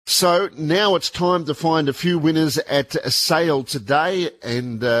So now it's time to find a few winners at a sale today,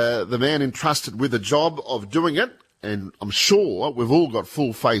 and the man entrusted with the job of doing it, and I'm sure we've all got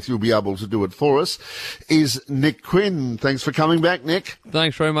full faith you'll be able to do it for us, is Nick Quinn. Thanks for coming back, Nick.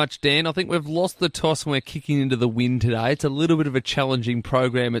 Thanks very much, Dan. I think we've lost the toss and we're kicking into the wind today. It's a little bit of a challenging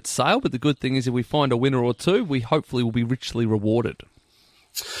program at sale, but the good thing is if we find a winner or two, we hopefully will be richly rewarded.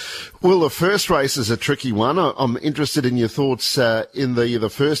 Well, the first race is a tricky one. I'm interested in your thoughts in the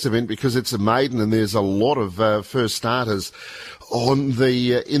first event because it's a maiden and there's a lot of first starters on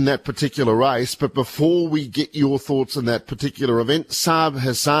in that particular race. But before we get your thoughts on that particular event, Saab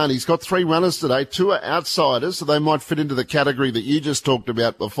Hassan, he's got 3 runners today. 2 are outsiders, so they might fit into the category that you just talked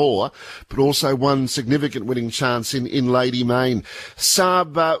about before, but also one significant winning chance in Lady Main.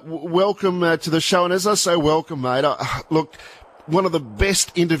 Saab, welcome to the show, and as I say, welcome, mate. Look, one of the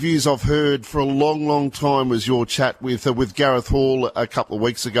best interviews I've heard for a long, long time was your chat with Gareth Hall a couple of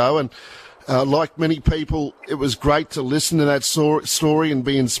weeks ago. And like many people, it was great to listen to that story and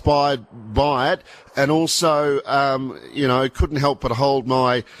be inspired by it. And also, couldn't help but hold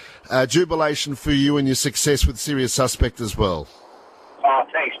my jubilation for you and your success with Serious Suspect as well.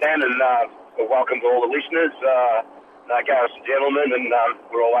 Thanks, Dan, and welcome to all the listeners. Gareth's a gentleman, and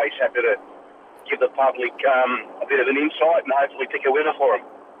we're always happy to give the public a bit of an insight and hopefully pick a winner for them.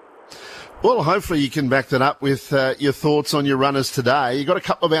 Well, hopefully you can back that up with your thoughts on your runners today. You've got a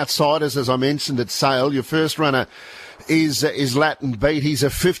couple of outsiders, as I mentioned, at sale. Your first runner is Latin Beat. He's a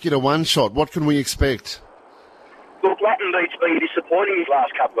 50-1 shot. What can we expect? Look, Latin Beat's been disappointing his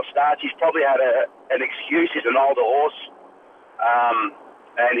last couple of starts. He's probably had an excuse. He's an older horse,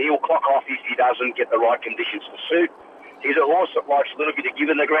 and he'll clock off if he doesn't get the right conditions to suit. He's a horse that likes a little bit of give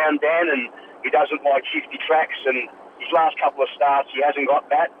in the ground, Dan, and he doesn't like shifty tracks, and his last couple of starts, he hasn't got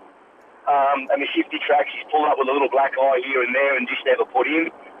that. And the shifty tracks, he's pulled up with a little black eye here and there and just never put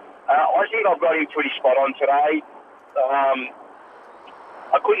in. I think I've got him pretty spot on today.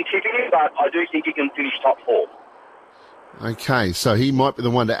 I couldn't tip him, but I do think he can finish top 4. Okay, so he might be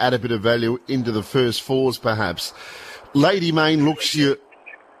the one to add a bit of value into the first 4s, perhaps. Lady Main looks your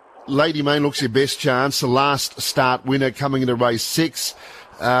best chance, the last start winner coming into race 6.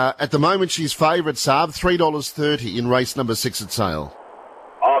 At the moment, she's favourite, Saab, $3.30 in race number 6 at sale.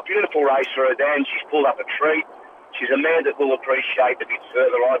 Oh, beautiful race for her, Dan. She's pulled up a treat. She's a mare that will appreciate a bit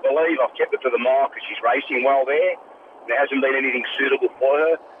further, I believe. I've kept her to the mile because she's racing well there. There hasn't been anything suitable for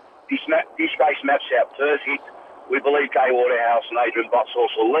her. This race maps out perfect. We believe Gay Waterhouse and Adrian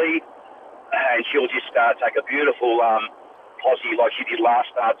Botshorse will lead, and she'll just take a beautiful posse like she did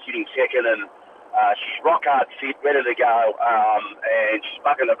last start, sitting second, and she's rock hard fit, ready to go, and she's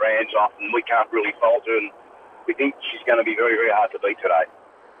bucking the brands off, and we can't really fault her, and we think she's going to be very, very hard to beat today.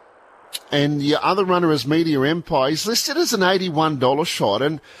 And your other runner is Media Empire. He's listed as an $81 shot,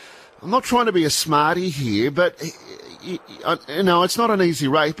 and I'm not trying to be a smarty here, but it's not an easy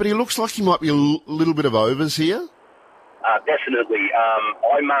race, but he looks like he might be a little bit of overs here. Definitely.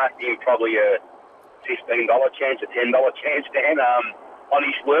 I marked him probably a $15 chance, a $10 chance, Dan, on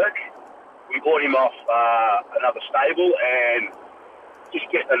his work. We bought him off another stable and just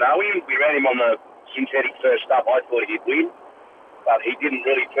getting to know him. We ran him on the synthetic first up. I thought he'd win, but he didn't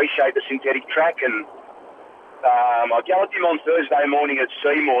really appreciate the synthetic track. And I galloped him on Thursday morning at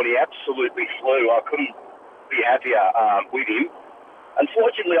Seymour, and he absolutely flew. I couldn't be happier with him.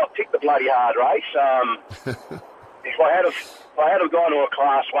 Unfortunately, I picked the bloody hard race. If I had have gone to a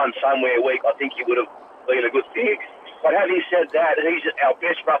Class 1 somewhere weak, I think he would have been a good thing. But having said that, he's our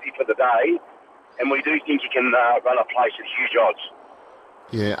best roughie for the day, and we do think he can run a place at huge odds.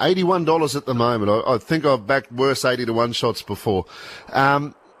 Yeah, $81 at the moment. I think I've backed worse 80-1 shots before.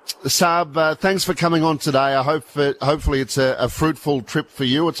 Saab, thanks for coming on today. I hope hopefully it's a fruitful trip for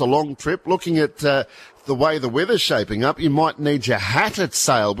you. It's a long trip. Looking at the way the weather's shaping up, you might need your hat at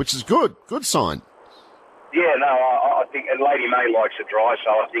sale, which is good. Good sign. Yeah, no, I think, and Lady May likes it dry,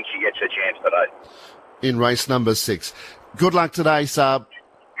 so I think she gets her chance today. In race number 6. Good luck today, Saab.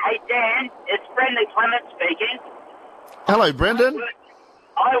 Hey, Dan, it's Brendan Clement speaking. Hello, Brendan.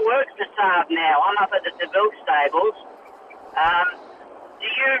 I work for Saab now. I'm up at the DeVille stables. Do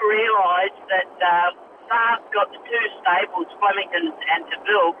you realise that Saab's got the 2 stables, Flemington and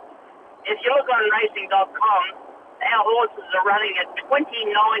DeVille? If you look on racing.com, our horses are running at 29%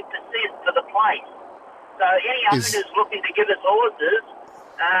 for the place. So any owners looking to give us horses,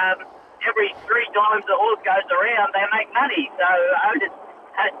 every 3 times the horse goes around, they make money. So owners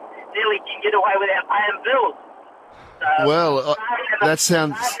nearly can get away without paying bills. So well, that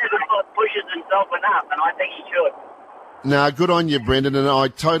sounds... Saab never pushes himself enough, and I think he should. No, good on you, Brendan, and I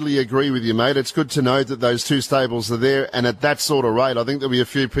totally agree with you, mate. It's good to know that those two stables are there, and at that sort of rate, I think there'll be a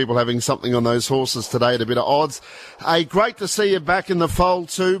few people having something on those horses today at a bit of odds. Hey, great to see you back in the fold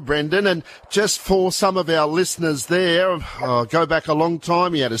too, Brendan, and just for some of our listeners there, go back a long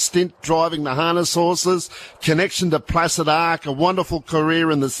time. You had a stint driving the harness horses, connection to Placid Arc, a wonderful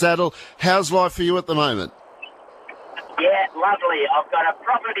career in the saddle. How's life for you at the moment? Yeah, lovely. I've got a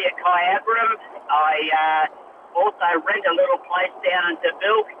property at Kyabram. I also rent a little place down in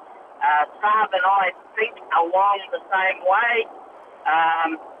Dubilk. Saab and I think along the same way.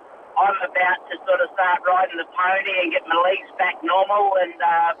 I'm about to sort of start riding the pony and get my legs back normal and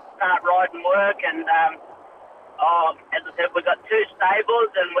start riding work. And as I said, we've got two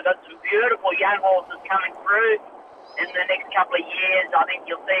stables and we've got some beautiful young horses coming through in the next couple of years. I think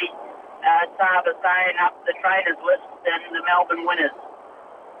you'll see Saab saying up the trainers list and the Melbourne winners.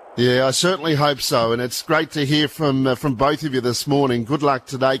 Yeah, I certainly hope so, and it's great to hear from both of you this morning. Good luck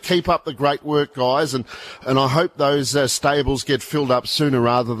today. Keep up the great work, guys, and I hope those stables get filled up sooner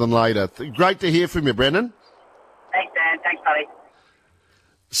rather than later. Great to hear from you, Brendan. Thanks, Dan. Thanks, buddy.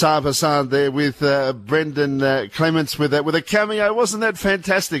 Saab Hassan there with Brendan Clements with a cameo. Wasn't that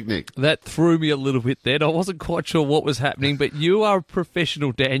fantastic, Nick? That threw me a little bit then. I wasn't quite sure what was happening, but you are a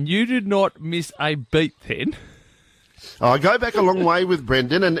professional, Dan. You did not miss a beat then. I go back a long way with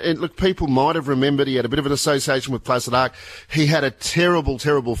Brendan, and look, people might have remembered he had a bit of an association with Placid Arc. He had a terrible,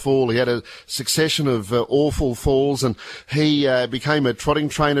 terrible fall. He had a succession of awful falls, and he became a trotting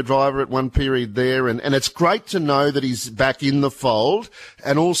trainer driver at one period there. And it's great to know that he's back in the fold,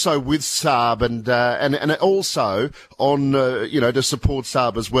 and also with Saab, and also on to support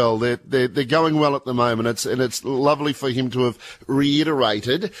Saab as well. They're going well at the moment. It's lovely for him to have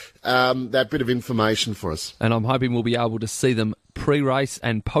reiterated that bit of information for us. And I'm hoping we'll be able to see them pre-race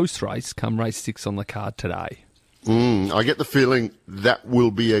and post-race come race 6 on the card today. I get the feeling that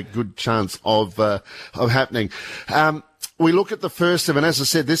will be a good chance of happening. We look at the first of, and as I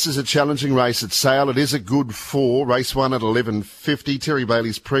said, this is a challenging race at Sale. It is a good 4. Race 1 at 11.50. Terry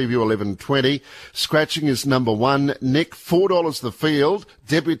Bailey's preview 11.20. Scratching is number 1. Nick, $4 the field.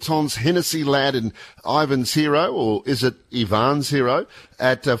 Debutants Hennessy Lad and Ivan's Hero, or is it Ivan's Hero,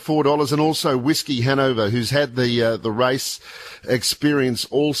 at $4. And also Whiskey Hanover, who's had the race experience,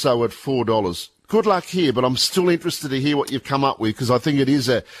 also at $4. Good luck here, but I'm still interested to hear what you've come up with, because I think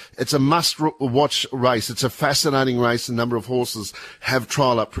it's a must-watch race. It's a fascinating race. A number of horses have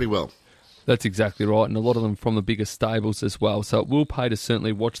trialled up pretty well. That's exactly right, and a lot of them from the bigger stables as well. So it will pay to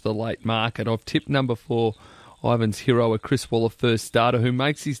certainly watch the late market. I've tipped number 4, Ivan's Hero, a Chris Waller first starter, who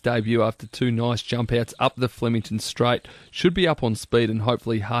makes his debut after 2 nice jump outs up the Flemington Straight. Should be up on speed and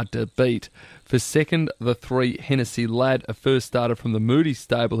hopefully hard to beat. For second, the 3, Hennessy Lad, a first starter from the Moody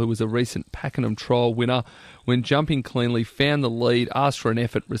stable, who was a recent Pakenham trial winner. When jumping cleanly, found the lead, asked for an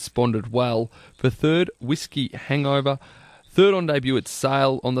effort, responded well. For third, Whiskey Hangover, third on debut at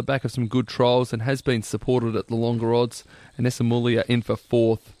Sale on the back of some good trials and has been supported at the longer odds. And Essamulia in for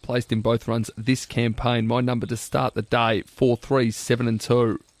 4th, placed in both runs this campaign. My number to start the day, 4, 3, 7 and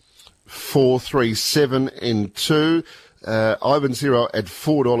 2. 4, 3, 7 and 2. Ivan's Hero at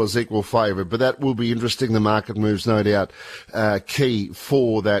 $4 equal favourite, but that will be interesting. The market moves, no doubt, key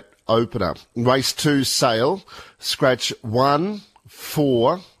for that opener. Race 2, Sale. Scratch 1,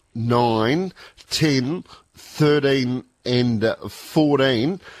 4, 9, 10, 13 and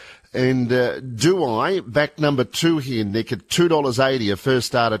 14. And Do I, back number 2 here, Nick, at $2.80, a first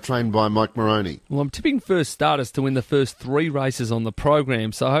starter trained by Mike Moroney. Well, I'm tipping first starters to win the first 3 races on the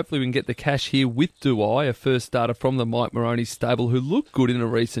program, so hopefully we can get the cash here with Do I, a first starter from the Mike Moroney stable, who looked good in a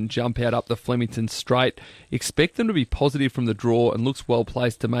recent jump out up the Flemington Straight. Expect them to be positive from the draw and looks well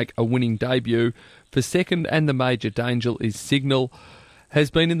placed to make a winning debut. For second, and the major danger is Signal. Has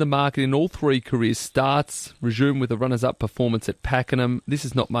been in the market in all 3 career starts, resumed with a runners-up performance at Pakenham. This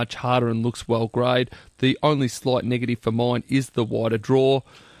is not much harder and looks well grade. The only slight negative for mine is the wider draw.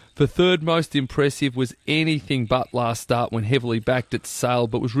 For third, most impressive was anything but last start when heavily backed at Sale,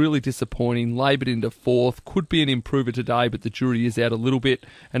 but was really disappointing. Laboured into 4th. Could be an improver today, but the jury is out a little bit.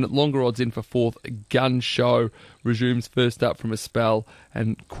 And at longer odds in for 4th, Gun Show resumes first up from a spell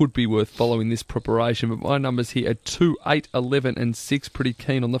and could be worth following this preparation. But my numbers here are 2, 8, 11 and 6. Pretty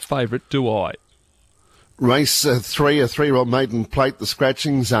keen on the favourite, Do I. Race 3, a 3-year-old maiden plate. The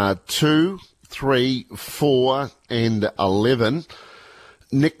scratchings are 2, 3, 4 and 11.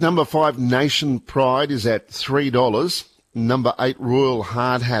 Nick, number 5, Nation Pride, is at $3. Number 8, Royal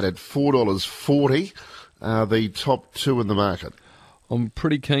Hard Hat at $4.40. The top 2 in the market. I'm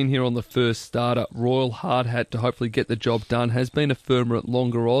pretty keen here on the first starter, Royal Hard Hat, to hopefully get the job done. Has been a firmer at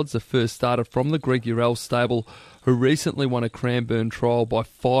longer odds, the first starter from the Greg Urell stable, who recently won a Cranbourne trial by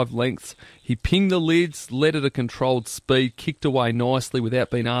 5 lengths. He pinged the lids, led at a controlled speed, kicked away nicely without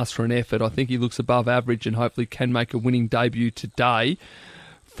being asked for an effort. I think he looks above average and hopefully can make a winning debut today.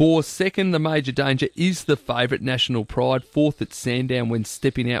 For second, the Major Danger is the favourite, National Pride. Fourth at Sandown when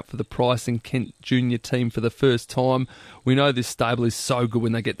stepping out for the Price and Kent Junior team for the first time. We know this stable is so good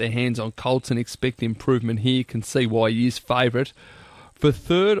when they get their hands on colts and expect improvement here. Can see why he is favourite. For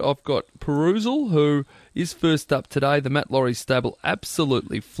third, I've got Perusal, who is first up today. The Matt Laurie stable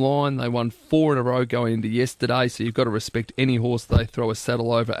absolutely flying. They won 4 in a row going into yesterday, so you've got to respect any horse they throw a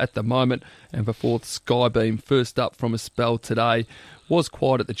saddle over at the moment. And for fourth, Skybeam, first up from a spell today. Was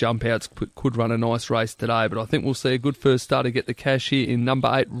quiet at the jump outs, could run a nice race today, but I think we'll see a good first start to get the cash here in number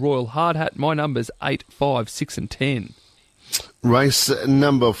 8, Royal Hard Hat. My numbers 8, 5, 6 and 10. Race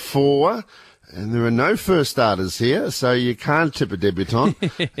number 4. And there are no first starters here, so you can't tip a debutant.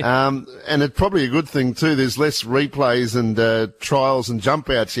 And it's probably a good thing too. There's less replays and trials and jump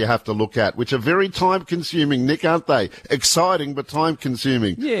outs you have to look at, which are very time consuming, Nick, aren't they? Exciting, but time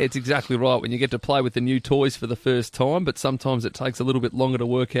consuming. Yeah, it's exactly right. When you get to play with the new toys for the first time, but sometimes it takes a little bit longer to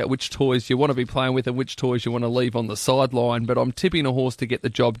work out which toys you want to be playing with and which toys you want to leave on the sideline. But I'm tipping a horse to get the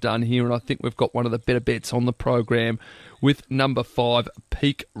job done here, and I think we've got one of the better bets on the program with number 5,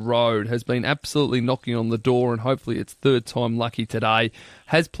 Peak Road. Has been absolutely knocking on the door, and hopefully it's third time lucky today.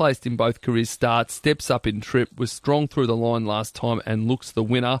 Has placed in both career starts, steps up in trip, was strong through the line last time and looks the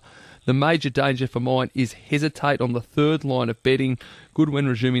winner. The Major Danger for mine is Hesitate on the third line of betting. Good when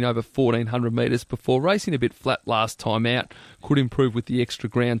resuming over 1,400 metres before racing a bit flat last time out. Could improve with the extra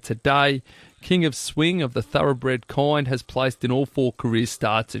ground today. King of Swing of the thoroughbred kind has placed in all 4 career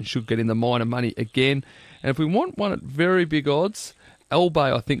starts and should get in the minor money again. And if we want one at very big odds,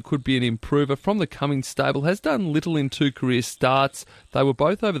 Elbay, I think, could be an improver from the Cummings stable. Has done little in 2 career starts. They were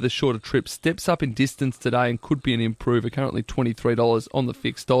both over the shorter trip. Steps up in distance today and could be an improver. Currently $23 on the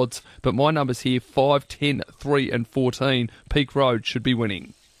fixed odds. But my numbers here, 5, 10, 3 and 14. Peak Road should be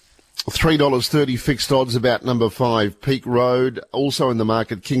winning. $3.30 fixed odds about number 5, Peak Road. Also in the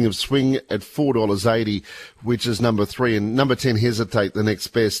market, King of Swing at $4.80, which is number 3, and number 10, Hesitate, the next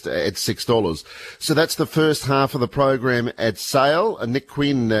best, at $6. So that's the first half of the program at sale. Nick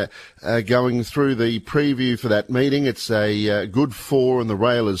Quinn going through the preview for that meeting. It's a good 4 and the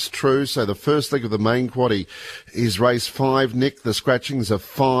rail is true. So the first leg of the main quaddie is race 5, Nick. The scratchings are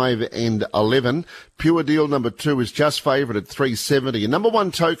 5 and 11. Pure Deal number 2 is just favourite at $3.70. And number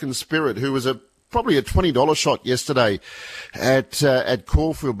 1, Token Spirit, who was probably a $20 shot yesterday at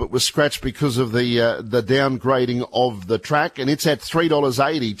Caulfield, but was scratched because of the downgrading of the track, and it's at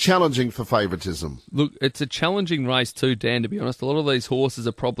 $3.80, challenging for favouritism. Look, it's a challenging race too, Dan, to be honest. A lot of these horses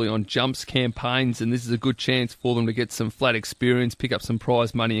are probably on jumps campaigns, and this is a good chance for them to get some flat experience, pick up some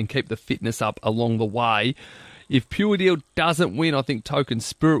prize money, and keep the fitness up along the way. If Pure Deal doesn't win, I think Token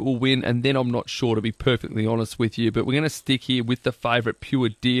Spirit will win, and then I'm not sure, to be perfectly honest with you. But we're going to stick here with the favourite, Pure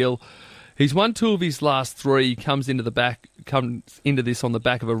Deal. He's won 2 of his last 3. He comes into this on the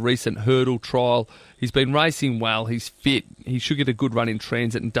back of a recent hurdle trial. He's been racing well. He's fit. He should get a good run in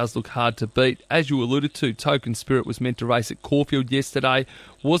transit and does look hard to beat. As you alluded to, Token Spirit was meant to race at Caulfield yesterday.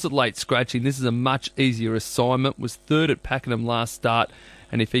 Was it late scratching? This is a much easier assignment. Was third at Pakenham last start.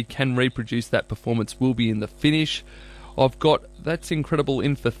 And if he can reproduce that performance, will be in the finish. I've got That's Incredible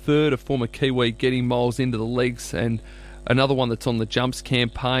in for third, a former Kiwi getting miles into the legs, and another one that's on the jumps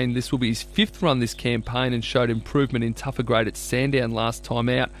campaign. This will be his 5th run this campaign and showed improvement in tougher grade at Sandown last time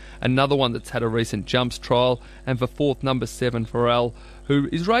out. Another one that's had a recent jumps trial. And for 4th, number 7, Pharrell, who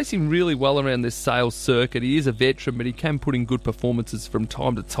is racing really well around this sales circuit. He is a veteran, but he can put in good performances from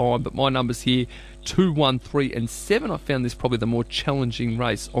time to time. But my numbers here, 2, 1, 3 and 7. I found this probably the more challenging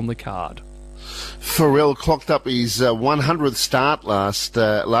race on the card. Pharrell clocked up his 100th start last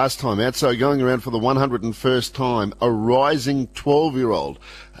time out, so going around for the 101st time, a rising 12-year-old.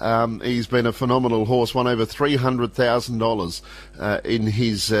 He's been a phenomenal horse, won over $300,000 in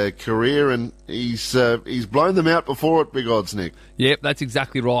his career, and he's blown them out before at big odds, Nick. Yep, that's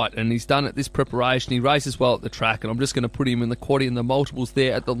exactly right, and he's done it this preparation. He races well at the track, and I'm just going to put him in the quaddie and the multiples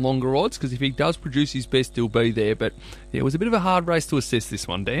there at the longer odds, because if he does produce his best, he'll be there. But yeah, it was a bit of a hard race to assess, this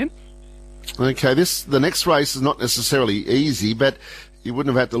one, Dan. Okay, the next race is not necessarily easy, but you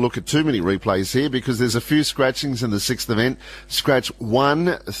wouldn't have had to look at too many replays here because there's a few scratchings in the 6th event. Scratch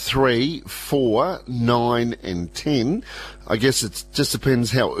 1, 3, 4, 9 and 10. I guess it just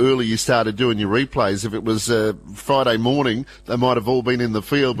depends how early you started doing your replays. If it was Friday morning, they might have all been in the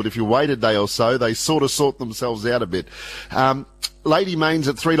field, but if you wait a day or so, they sort themselves out a bit. Lady Main's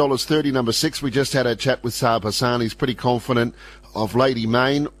at $3.30, number 6. We just had a chat with Saab Hassan. He's pretty confident of Lady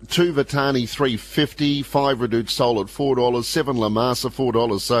Main. 2 Vitani, $3.50. 5 Redoute Soul at $4. 7 La Masa,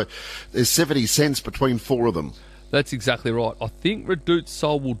 $4. So there's 70 cents between 4 of them. That's exactly right. I think Redoute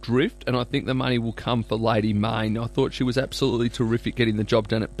Soul will drift, and I think the money will come for Lady Main. I thought she was absolutely terrific getting the job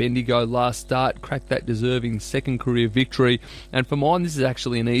done at Bendigo last start, cracked that deserving second career victory, and for mine this is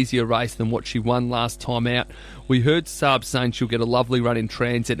actually an easier race than what she won last time out. We heard Saab saying she'll get a lovely run in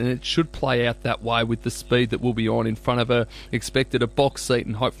transit, and it should play out that way with the speed that will be on in front of her. Expected a box seat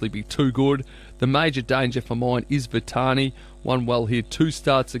and hopefully be too good. The major danger for mine is Vitani. Won well here 2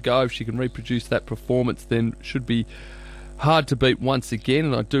 starts ago. If she can reproduce that performance, then should be hard to beat once again,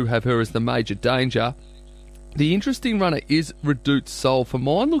 and I do have her as the major danger. The interesting runner is Redoute Soul. For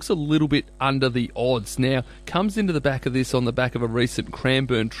mine, looks a little bit under the odds. Now, comes into the back of this on the back of a recent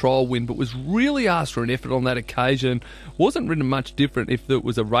Cranbourne trial win, but was really asked for an effort on that occasion. Wasn't ridden much different if it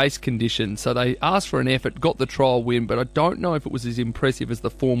was a race condition. So they asked for an effort, got the trial win, but I don't know if it was as impressive as the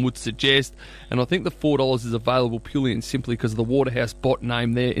form would suggest. And I think the $4 is available purely and simply because of the Waterhouse bot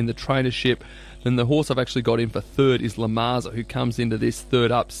name there in the trainership. Then the horse I've actually got in for third is La Masa, who comes into this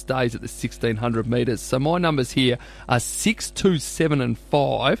third up, stays at the 1,600 metres. So my numbers here are 6, 2, 7 and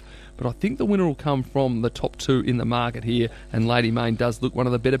 5, but I think the winner will come from the top 2 in the market here, and Lady Main does look one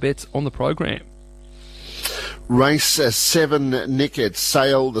of the better bets on the program. Race 7, Nick at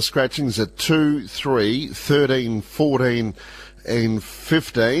Sale. The scratchings are 2, 3, 13, 14 and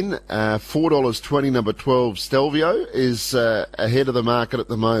 15. $4.20, number 12, Stelvio, is ahead of the market at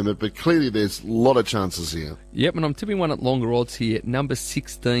the moment, but clearly there's a lot of chances here. Yep, and I'm tipping one at longer odds here. Number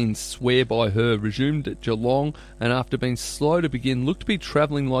 16, Swear by Her, resumed at Geelong, and after being slow to begin, looked to be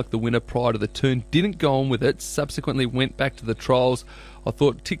travelling like the winner prior to the turn. Didn't go on with it, subsequently went back to the trials. I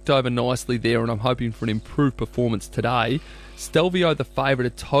thought ticked over nicely there, and I'm hoping for an improved performance today. Stelvio, the favourite,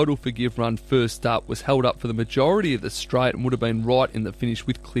 a total forgive run first up, was held up for the majority of the straight and would have been right in the finish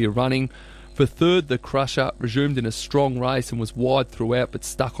with clear running. For third, the Crusher, resumed in a strong race and was wide throughout but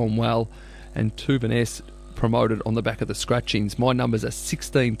stuck on well. And Tuvaness promoted on the back of the scratchings. My numbers are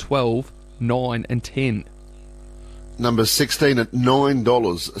 16, 12, 9 and 10. Number 16 at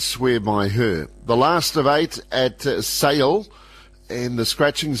 $9, Swear by Her. The last of 8 at Sale, and the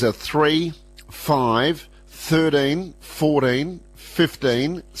scratchings are 3, 5, 13, 14,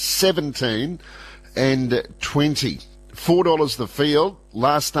 15, 17 and 20. $4 the field.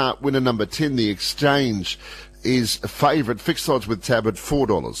 Last start winner number 10, the Exchange, is a favourite. Fixed odds with Tab at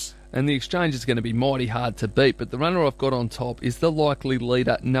 $4. And the Exchange is going to be mighty hard to beat, but the runner I've got on top is the likely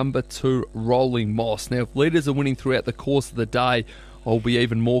leader, number 2, Rolling Moss. Now, if leaders are winning throughout the course of the day, I'll be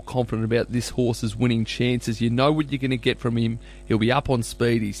even more confident about this horse's winning chances. You know what you're going to get from him. He'll be up on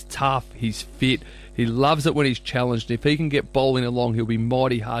speed, he's tough, he's fit, he loves it when he's challenged. If he can get bowling along, he'll be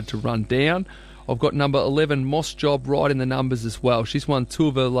mighty hard to run down. I've got number 11, Moss Job, right in the numbers as well. She's won 2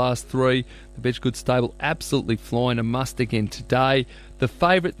 of her last 3. The Bedgegood stable absolutely flying, a must again today. The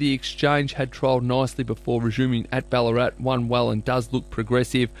favourite, the Exchange, had trialled nicely before resuming at Ballarat, won well and does look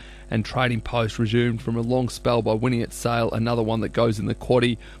progressive. And Trading Post resumed from a long spell by winning at Sale, another one that goes in the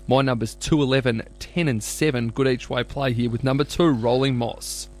quaddie. My numbers 2, 11, 10 and 7. Good each way play here with number 2, Rolling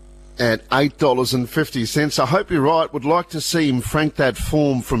Moss. At $8.50. I hope you're right. Would like to see him frank that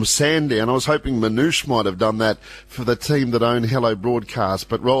form from Sandown. I was hoping Manouche might have done that for the team that own Hello Broadcast,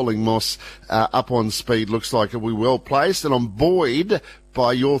 but Rolling Moss up on speed looks like it'll be well placed, and I'm buoyed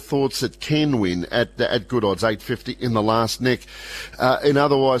by your thoughts that can win at good odds, $8.50 in the last, Nick. In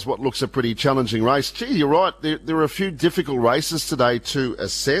otherwise what looks a pretty challenging race. Gee, you're right. There are a few difficult races today to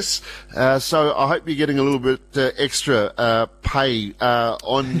assess. So I hope you're getting a little bit extra pay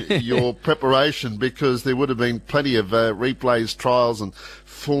on your preparation, because there would have been plenty of replays, trials and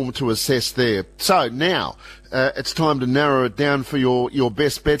form to assess there. So now it's time to narrow it down for your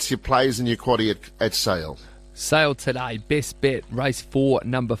best bets, your plays and your quaddie at Sale. Sale today, best bet, race 4,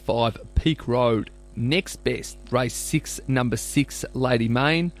 number 5, Peak Road. Next best, race 6, number 6, Lady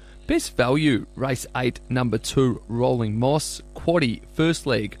Main. Best value, race 8, number 2, Rolling Moss. Quaddie, first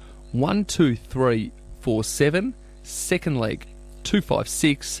leg, 1, 2, 3, 4, 7. Second leg, 2, 5,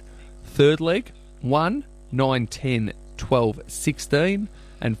 6. Third leg, 1, 9, 10, 12, 16.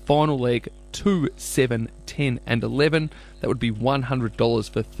 And final leg, 2, 7, 10 and 11. That would be $100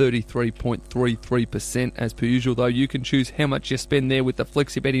 for 33.33%. As per usual, though, you can choose how much you spend there with the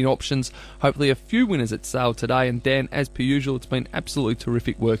flexi betting options. Hopefully a few winners at Sale today. And Dan, as per usual, it's been absolutely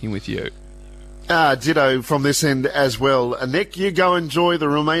terrific working with you. Ditto from this end as well. Nick, you go enjoy the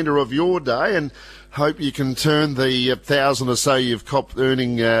remainder of your day, and Hope you can turn the 1,000 or so you've copped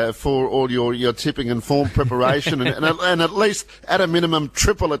earning for all your tipping and form preparation and at least, at a minimum,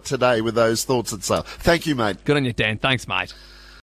 triple it today with those thoughts at sale. Thank you, mate. Good on you, Dan. Thanks, mate.